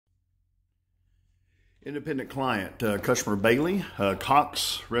Independent client, customer Bailey,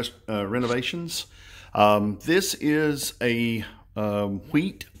 Cox Renovations. This is a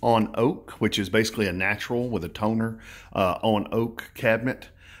wheat on oak, which is basically a natural with a toner on oak cabinet.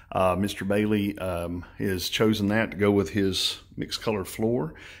 Mr. Bailey has chosen that to go with his mixed color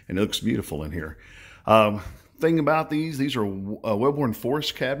floor, and it looks beautiful in here. Thing about these are Wellborn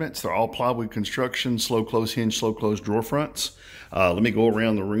forest cabinets. They're all plywood construction, slow close hinge, slow close drawer fronts. Let me go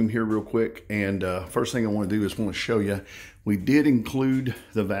around the room here real quick, and first thing I want to do is want to show you, we did include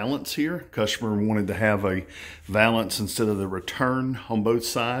the valance here. Customer wanted to have a valance instead of the return on both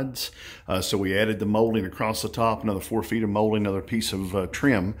sides, so we added the molding across the top, another 4 feet of molding, another piece of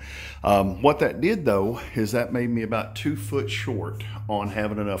trim. What that did though is that made me about 2 foot short on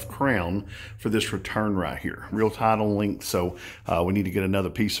having enough crown for this return right here. Real tight on length, so we need to get another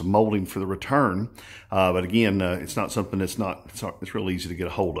piece of molding for the return. But again, it's not something it's real easy to get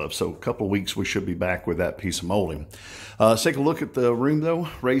a hold of. So a couple of weeks we should be back with that piece of molding. Let's take a look at the room though.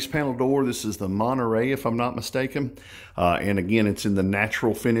 Raised panel door. This is the Monterey, if I'm not mistaken. And again, it's in the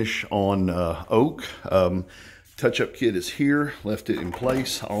natural finish on oak. Touch-up kit is here. Left it in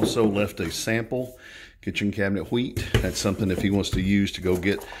place. Also left a sample kitchen cabinet wheat. That's something if he wants to use to go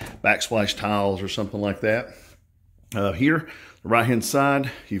get backsplash tiles or something like that. Here, the right-hand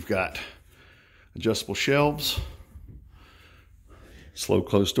side, you've got adjustable shelves, slow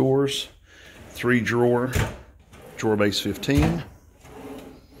close doors, 3 drawer base 15.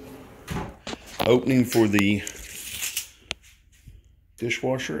 Opening for the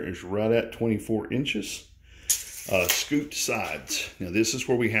dishwasher is right at 24 inches. Scooped sides. Now this is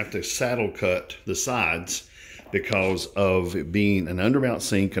where we have to saddle cut the sides because of it being an undermount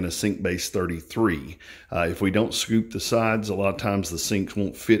sink and a sink base 33. If we don't scoop the sides, a lot of times the sinks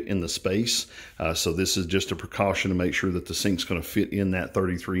won't fit in the space. So this is just a precaution to make sure that the sink's going to fit in that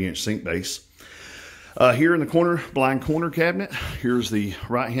 33-inch sink base. Here in the corner, blind corner cabinet. Here's the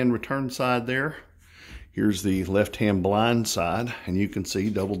right-hand return side there. Here's the left-hand blind side, and you can see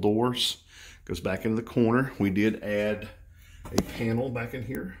double doors. Goes back into the corner. We did add a panel back in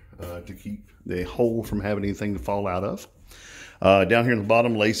here to keep the hole from having anything to fall out of. Down here in the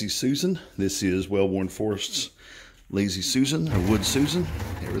bottom, Lazy Susan. This is Wellborn Forest's Lazy Susan, or Wood Susan.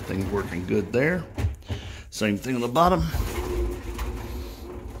 Everything's working good there. Same thing on the bottom.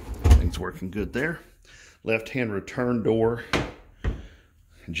 Everything's working good there. Left-hand return door.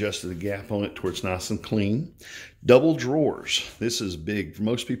 Adjusted the gap on it to where it's nice and clean. Double drawers. This is big.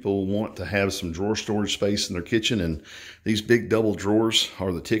 Most people want to have some drawer storage space in their kitchen, and these big double drawers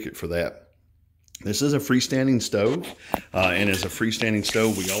are the ticket for that. This is a freestanding stove, and as a freestanding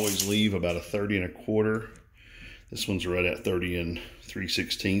stove, we always leave about a 30 1/4. This one's right at 30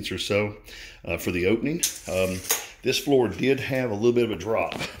 3/16 or so for the opening. This floor did have a little bit of a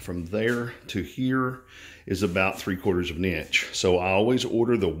drop. From there to here is about 3/4 of an inch. So I always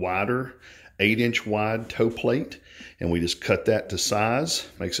order the wider 8-inch wide toe plate, and we just cut that to size.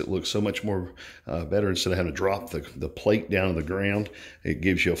 Makes it look so much more better. Instead of having to drop the plate down to the ground, it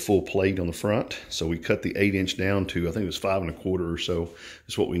gives you a full plate on the front. So we cut the 8-inch down to, I think it was 5 1/4 or so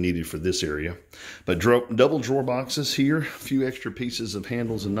is what we needed for this area. But double drawer boxes here, a few extra pieces of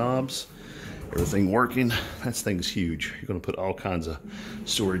handles and knobs. Everything working. That thing's huge. You're going to put all kinds of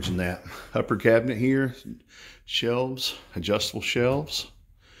storage in that. Upper cabinet here, shelves, adjustable shelves,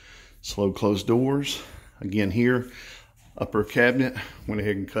 slow close doors. Again here, upper cabinet, went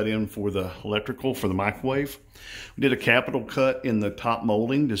ahead and cut in for the electrical for the microwave. We did a capital cut in the top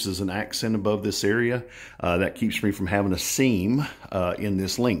molding. This is an accent above this area. That keeps me from having a seam in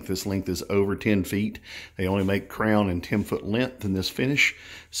this length. This length is over 10 feet. They only make crown in 10-foot length in this finish.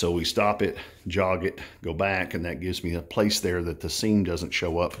 So we stop it, jog it, go back, and that gives me a place there that the seam doesn't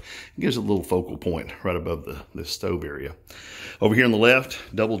show up. It gives it a little focal point right above the stove area. Over here on the left,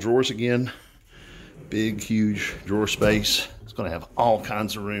 double drawers again. Big, huge drawer space. It's going to have all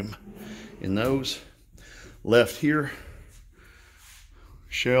kinds of room in those. Left here,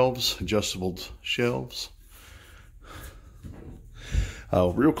 shelves, adjustable shelves.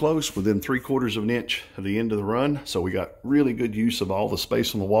 Real close, within 3/4 of an inch of the end of the run. So we got really good use of all the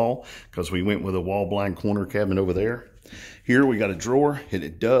space on the wall because we went with a wall blind corner cabinet over there. Here we got a drawer, and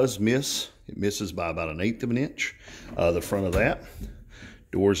it does miss. It misses by about 1/8 of an inch. The front of that.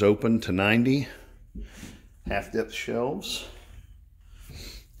 Doors open to 90. Half depth shelves.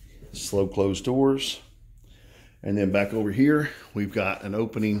 Slow closed doors. And then back over here, we've got an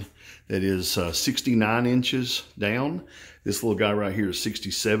opening that is 69 inches down. This little guy right here is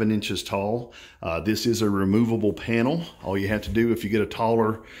 67 inches tall. This is a removable panel. All you have to do if you get a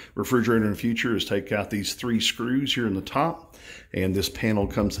taller refrigerator in the future is take out these 3 screws here in the top, and this panel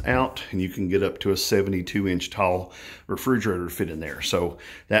comes out, and you can get up to a 72-inch tall refrigerator fit in there. So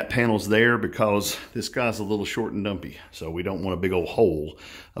that panel's there because this guy's a little short and dumpy, so we don't want a big old hole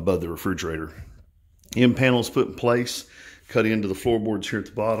above the refrigerator. End panels put in place, cut into the floorboards here at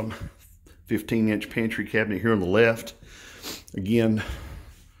the bottom. 15-inch pantry cabinet here on the left. Again,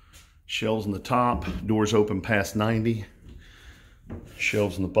 shelves on the top, doors open past 90.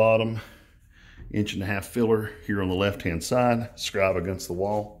 Shelves on the bottom, 1.5-inch filler here on the left-hand side, scribe against the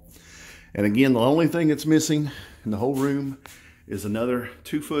wall. And again, the only thing that's missing in the whole room is another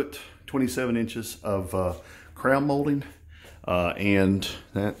 2 foot, 27 inches of crown molding. And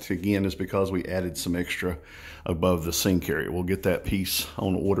that again is because we added some extra above the sink area. We'll get that piece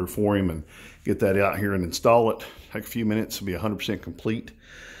on order for him and get that out here and install it. Take a few minutes to be 100% complete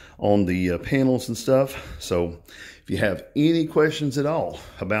on the panels and stuff. So if you have any questions at all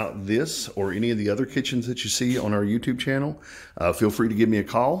about this or any of the other kitchens that you see on our YouTube channel, feel free to give me a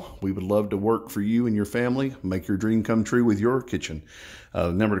call. We would love to work for you and your family, make your dream come true with your kitchen.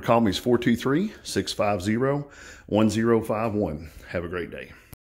 The number to call me is 423-650-1051. Have a great day.